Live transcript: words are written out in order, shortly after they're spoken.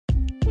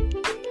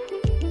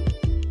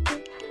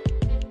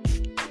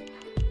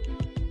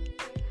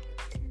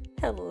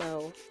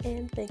Hello,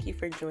 and thank you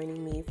for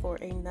joining me for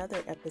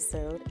another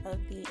episode of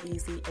the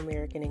Easy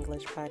American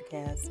English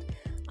Podcast.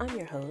 I'm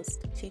your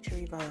host, Teacher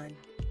Yvonne.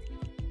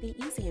 The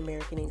Easy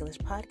American English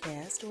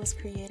Podcast was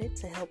created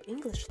to help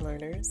English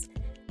learners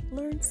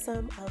learn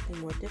some of the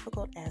more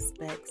difficult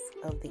aspects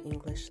of the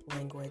English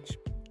language.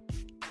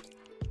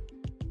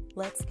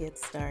 Let's get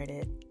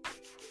started.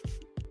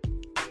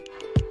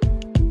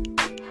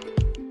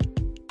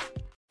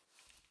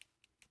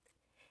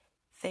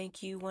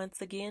 Thank you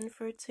once again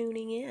for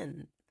tuning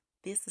in.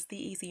 This is the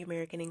Easy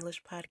American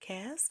English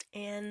Podcast,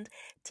 and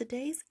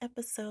today's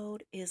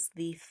episode is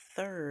the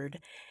third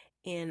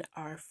in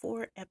our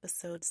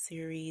 4-episode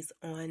series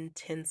on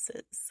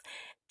tenses.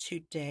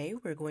 Today,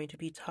 we're going to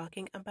be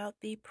talking about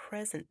the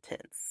present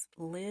tense.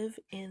 Live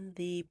in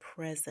the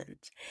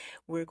present.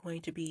 We're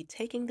going to be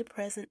taking the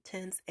present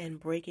tense and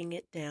breaking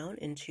it down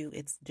into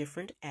its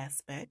different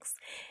aspects,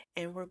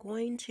 and we're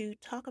going to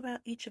talk about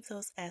each of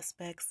those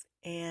aspects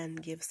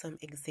and give some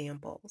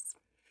examples.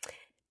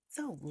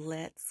 So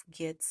let's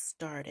get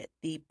started.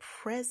 The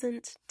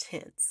present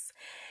tense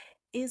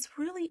is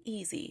really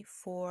easy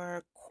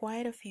for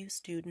quite a few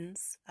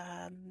students.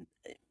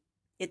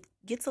 It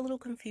gets a little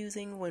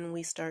confusing when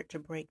we start to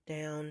break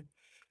down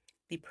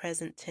the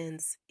present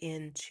tense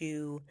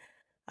into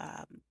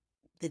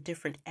the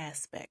different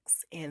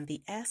aspects. And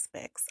the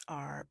aspects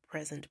are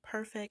present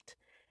perfect,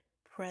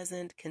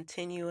 present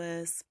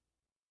continuous,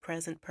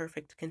 present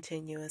perfect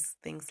continuous,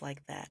 things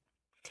like that.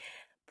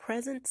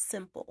 Present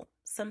simple,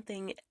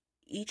 something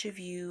each of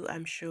you,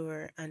 I'm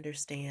sure,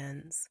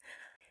 understands.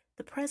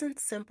 The present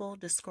simple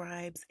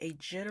describes a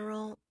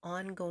general,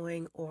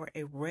 ongoing, or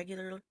a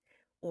regular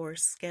or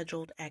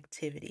scheduled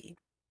activity.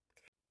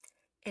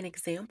 An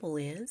example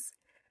is,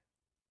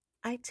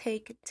 I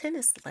take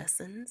tennis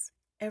lessons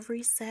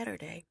every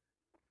Saturday.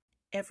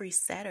 Every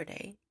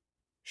Saturday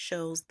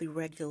shows the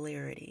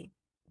regularity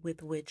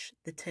with which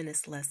the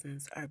tennis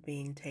lessons are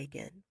being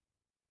taken.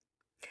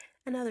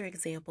 Another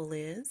example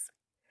is,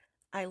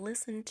 I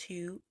listen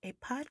to a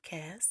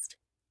podcast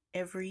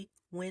every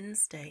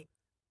Wednesday.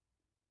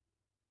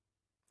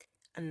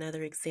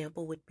 Another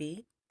example would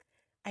be,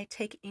 I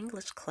take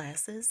English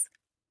classes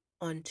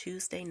on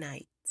Tuesday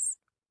nights.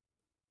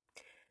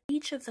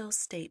 Each of those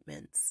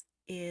statements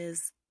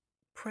is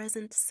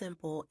present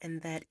simple in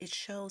that it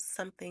shows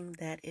something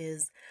that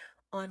is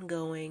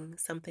ongoing,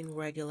 something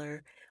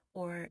regular,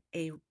 or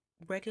a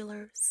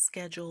regular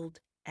scheduled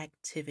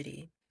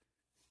activity.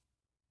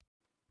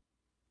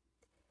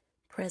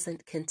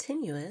 Present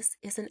continuous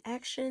is an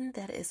action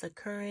that is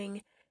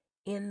occurring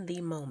in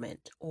the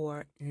moment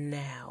or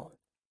now.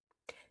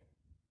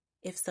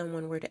 If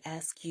someone were to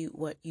ask you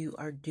what you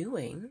are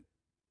doing,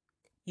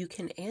 you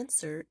can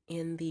answer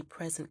in the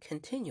present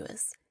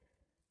continuous,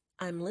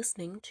 I'm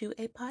listening to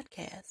a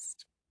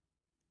podcast.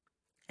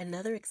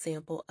 Another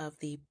example of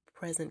the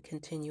present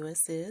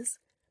continuous is,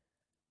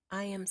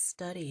 I am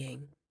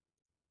studying.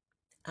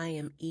 I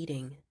am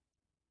eating.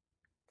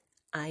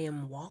 I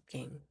am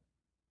walking.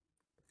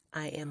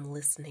 I am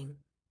listening.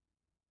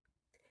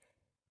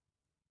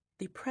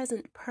 The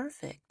present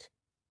perfect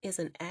is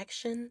an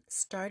action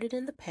started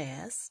in the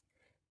past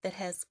that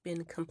has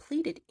been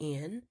completed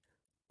in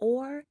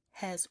or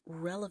has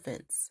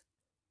relevance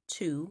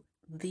to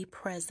the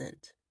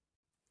present.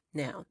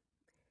 Now,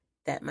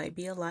 that might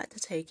be a lot to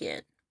take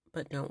in,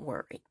 but don't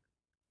worry.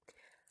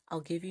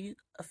 I'll give you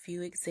a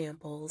few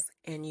examples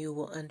and you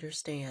will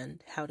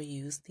understand how to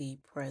use the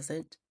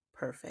present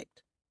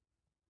perfect.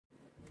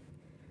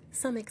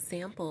 Some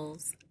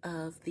examples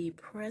of the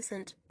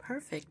present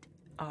perfect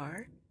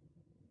are,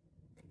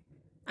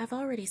 I've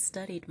already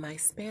studied my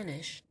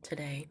Spanish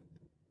today.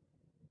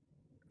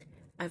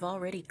 I've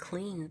already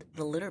cleaned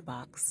the litter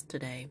box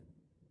today.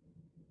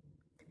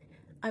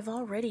 I've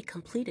already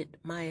completed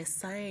my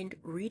assigned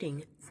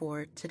reading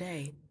for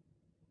today.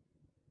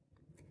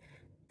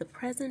 The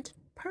present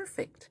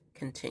perfect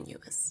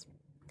continuous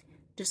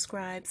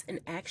describes an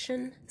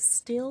action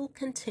still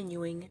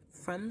continuing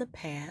from the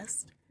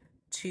past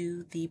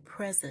to the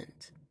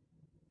present.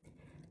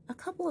 A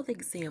couple of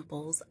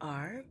examples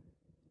are,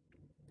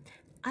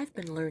 I've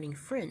been learning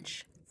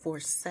French for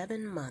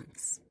 7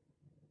 months.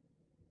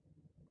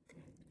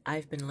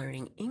 I've been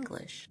learning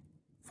English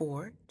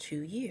for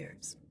 2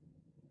 years.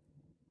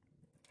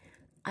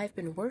 I've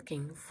been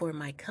working for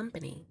my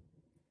company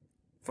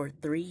for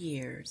 3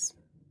 years.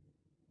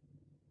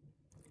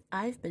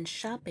 I've been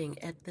shopping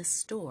at this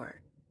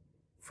store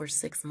for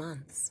 6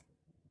 months.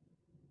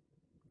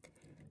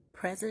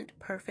 Present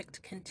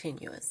perfect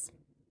continuous.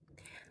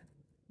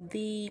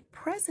 The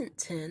present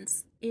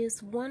tense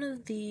is one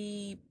of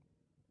the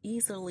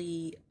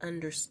easily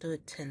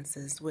understood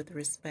tenses with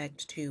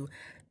respect to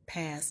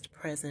past,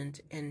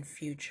 present, and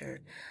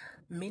future.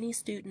 Many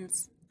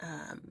students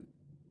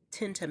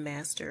tend to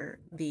master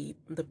the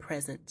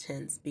present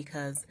tense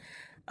because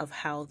of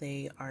how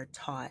they are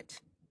taught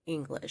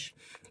English.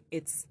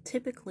 It's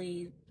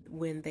typically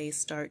when they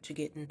start to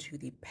get into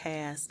the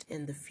past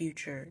and the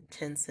future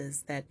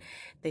tenses that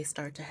they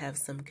start to have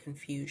some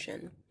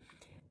confusion.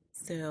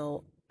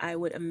 So I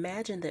would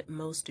imagine that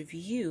most of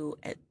you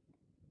at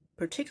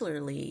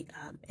particularly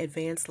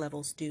advanced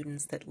level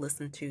students that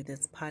listen to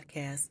this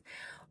podcast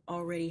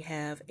already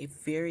have a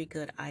very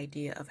good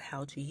idea of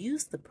how to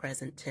use the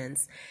present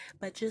tense,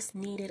 but just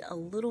needed a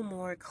little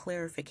more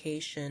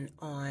clarification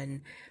on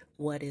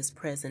what is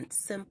present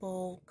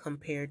simple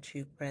compared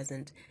to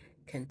present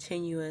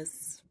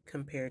continuous,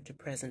 compared to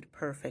present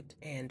perfect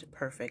and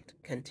perfect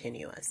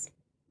continuous.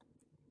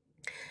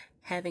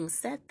 Having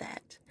said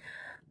that,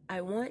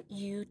 I want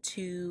you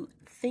to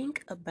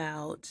think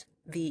about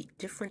the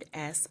different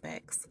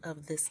aspects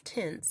of this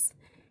tense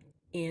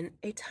in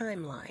a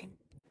timeline.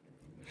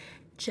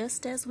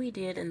 Just as we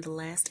did in the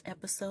last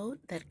episode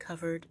that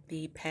covered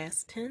the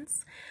past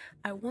tense,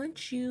 I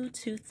want you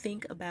to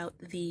think about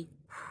the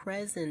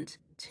present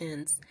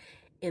tense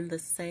in the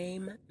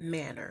same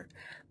manner,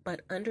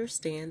 but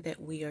understand that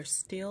we are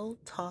still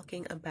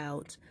talking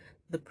about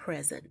the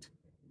present.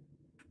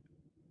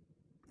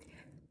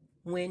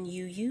 When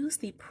you use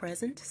the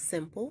present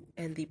simple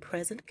and the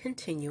present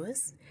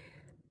continuous,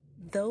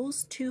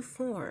 those two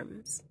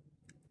forms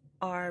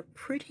are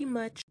pretty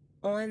much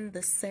on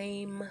the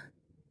same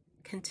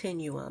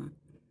continuum.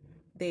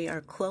 They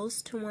are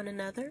close to one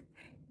another,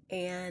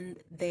 and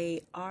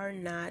they are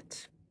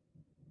not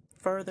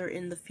further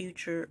in the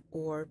future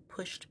or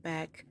pushed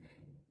back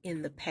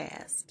in the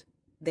past.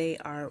 They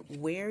are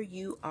where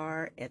you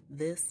are at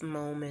this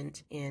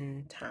moment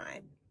in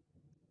time.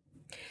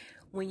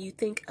 When you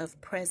think of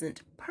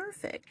present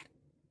perfect,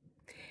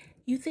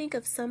 you think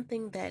of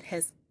something that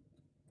has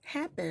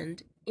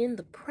happened in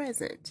the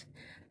present,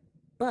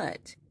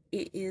 but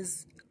it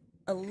is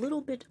a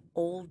little bit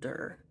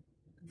older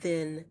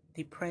than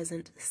the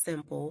present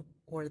simple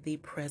or the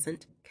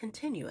present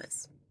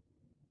continuous.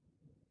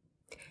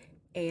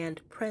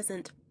 And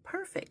present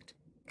perfect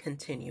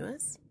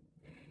continuous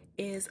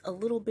is a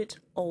little bit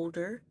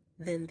older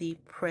than the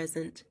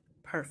present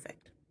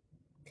perfect.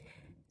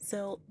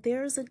 So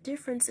there's a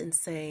difference in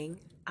saying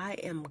I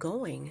am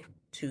going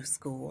to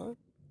school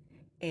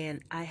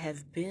and I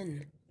have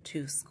been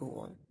to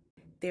school.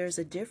 There's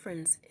a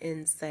difference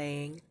in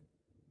saying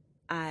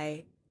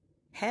I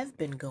have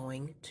been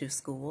going to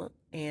school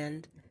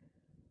and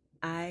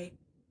I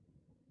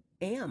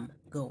am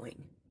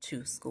going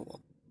to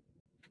school.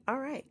 All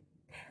right,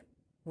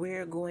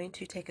 we're going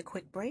to take a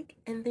quick break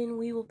and then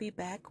we will be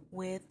back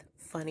with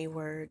funny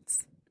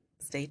words.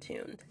 Stay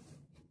tuned.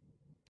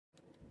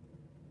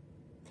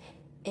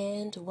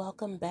 And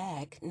welcome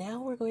back.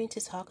 Now we're going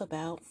to talk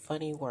about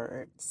funny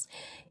words.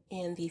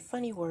 And the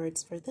funny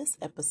words for this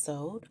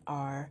episode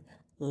are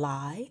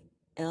lie,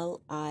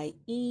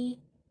 L-I-E,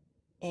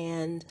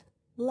 and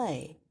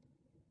lay,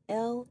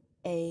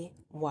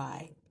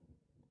 L-A-Y.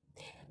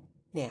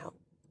 Now,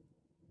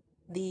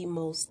 the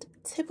most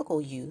typical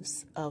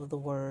use of the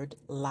word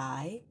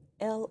lie,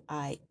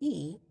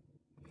 L-I-E,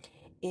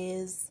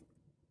 is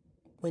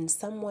when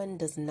someone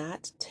does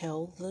not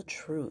tell the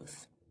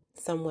truth.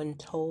 Someone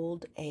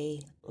told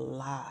a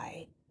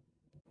lie.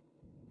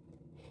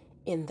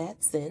 In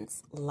that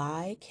sense,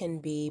 lie can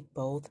be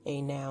both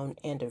a noun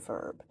and a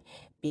verb,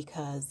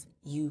 because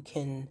you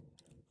can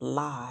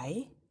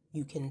lie,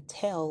 you can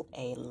tell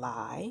a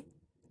lie,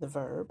 the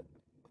verb,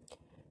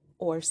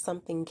 or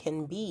something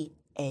can be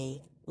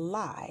a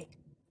lie,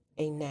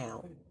 a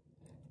noun.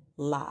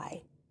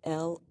 Lie,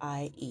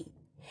 L-I-E.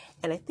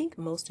 And I think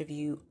most of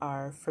you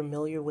are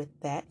familiar with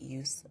that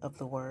use of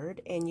the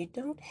word, and you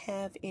don't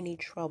have any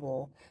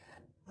trouble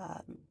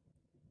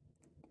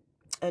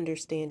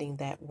understanding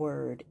that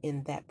word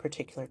in that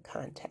particular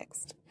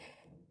context.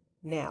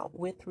 Now,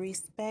 with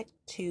respect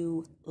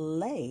to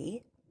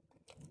lay,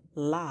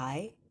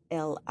 lie,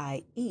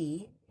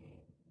 L-I-E,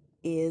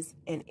 is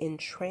an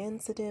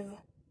intransitive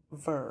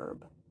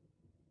verb,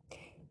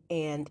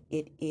 and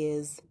it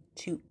is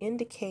to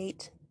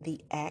indicate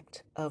the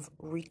act of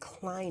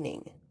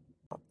reclining.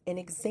 An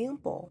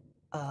example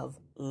of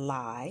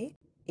lie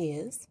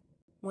is,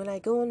 when I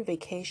go on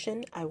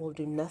vacation, I will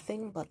do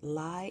nothing but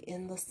lie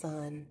in the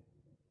sun.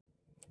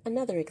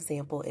 Another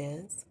example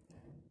is,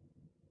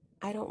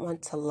 I don't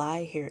want to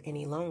lie here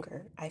any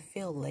longer. I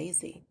feel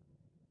lazy.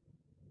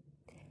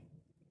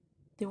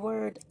 The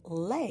word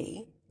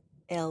lay,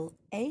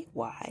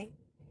 L-A-Y,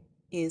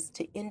 is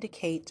to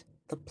indicate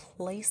the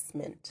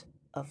placement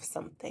of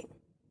something.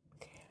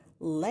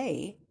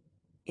 Lay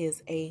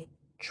is a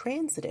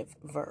transitive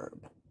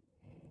verb.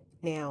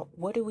 Now,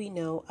 what do we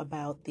know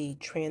about the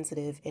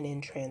transitive and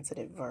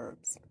intransitive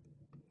verbs?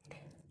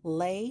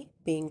 Lay,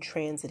 being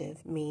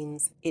transitive,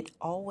 means it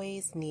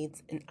always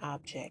needs an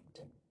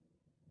object.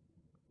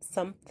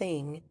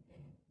 Something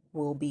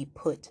will be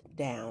put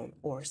down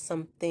or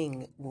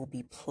something will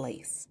be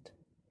placed.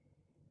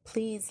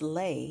 Please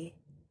lay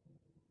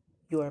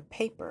your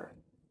paper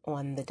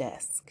on the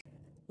desk.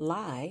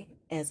 Lie,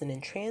 as an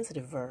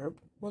intransitive verb,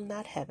 will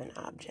not have an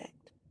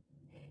object.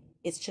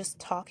 It's just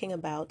talking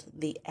about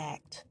the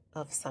act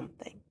of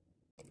something.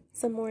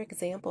 Some more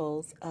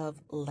examples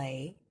of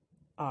lay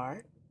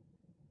are,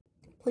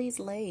 please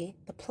lay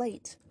the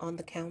plate on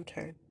the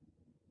counter.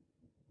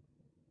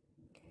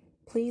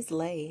 Please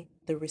lay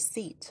the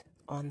receipt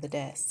on the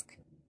desk.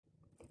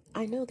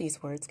 I know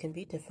these words can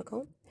be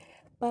difficult,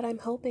 but I'm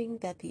hoping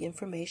that the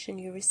information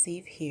you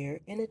receive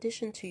here, in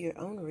addition to your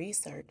own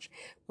research,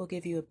 will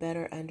give you a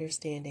better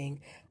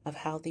understanding of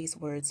how these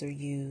words are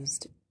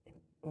used,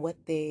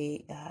 what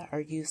they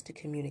are used to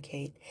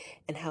communicate,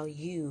 and how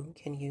you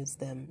can use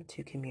them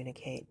to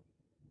communicate.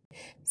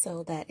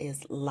 So that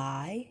is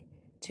lie,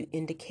 to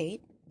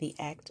indicate the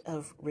act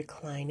of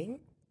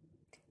reclining,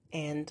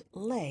 and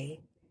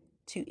lay,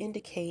 to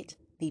indicate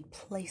the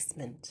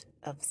placement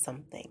of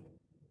something.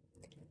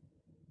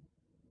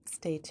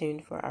 Stay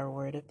tuned for our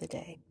word of the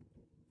day.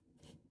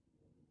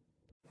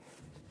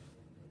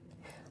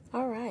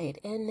 All right,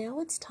 and now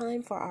it's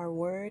time for our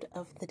word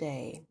of the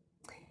day.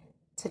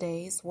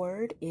 Today's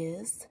word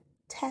is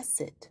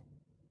tacit.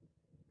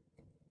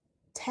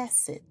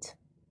 Tacit.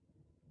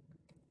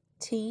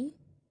 T-A-C-I-T.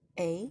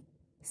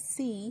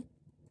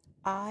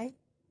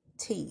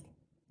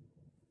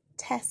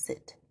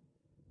 Tacit.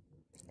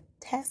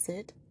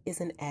 Tacit is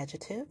an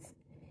adjective,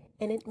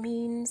 and it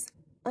means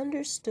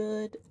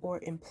understood or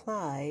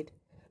implied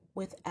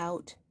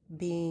without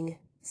being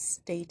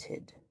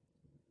stated.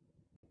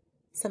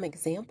 Some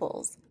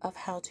examples of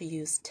how to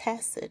use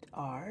tacit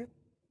are: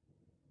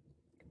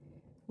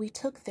 we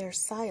took their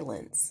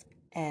silence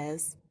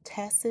as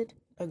tacit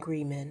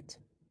agreement.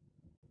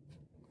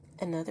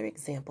 Another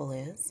example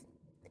is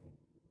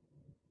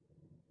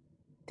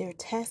their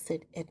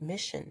tacit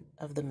admission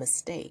of the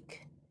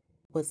mistake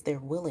was their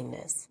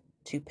willingness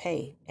to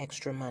pay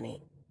extra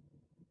money.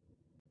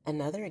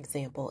 Another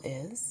example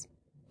is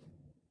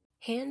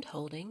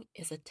hand-holding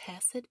is a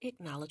tacit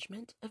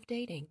acknowledgement of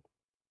dating.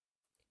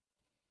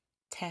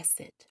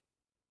 Tacit.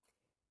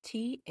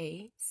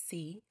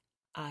 T-A-C-I-T.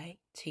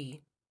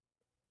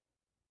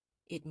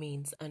 It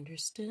means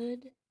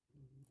understood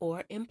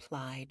or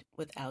implied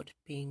without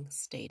being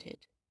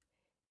stated.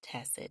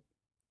 Tacit.